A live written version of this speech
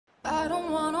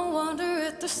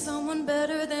there's someone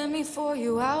better than me for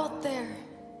you out there.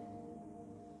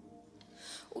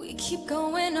 We keep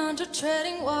going under,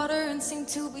 treading water, and seem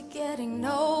to be getting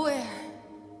nowhere.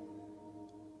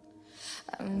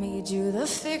 I made you the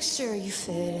fixture, you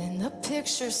fit in the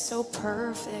picture so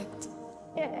perfect.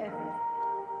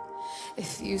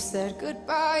 If you said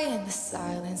goodbye in the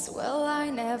silence, well,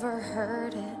 I never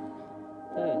heard it.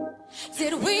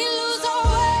 Did we lose our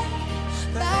way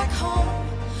back home?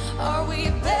 Are we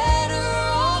better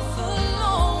off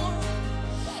alone?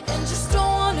 And just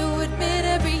don't want to admit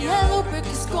every yellow brick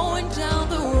is going down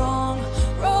the wrong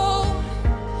road.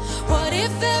 What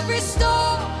if every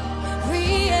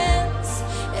story ends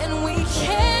and we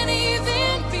can't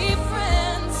even be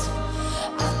friends?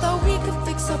 I thought we could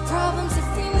fix our problems if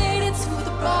we made it to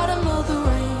the bottom of the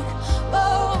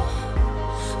rainbow,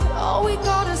 but all we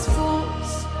got is fools.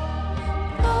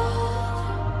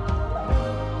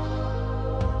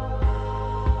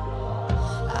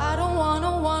 I don't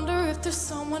wanna wonder if there's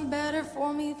someone better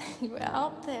for me than you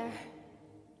out there.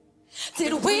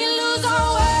 Did we lose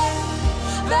our way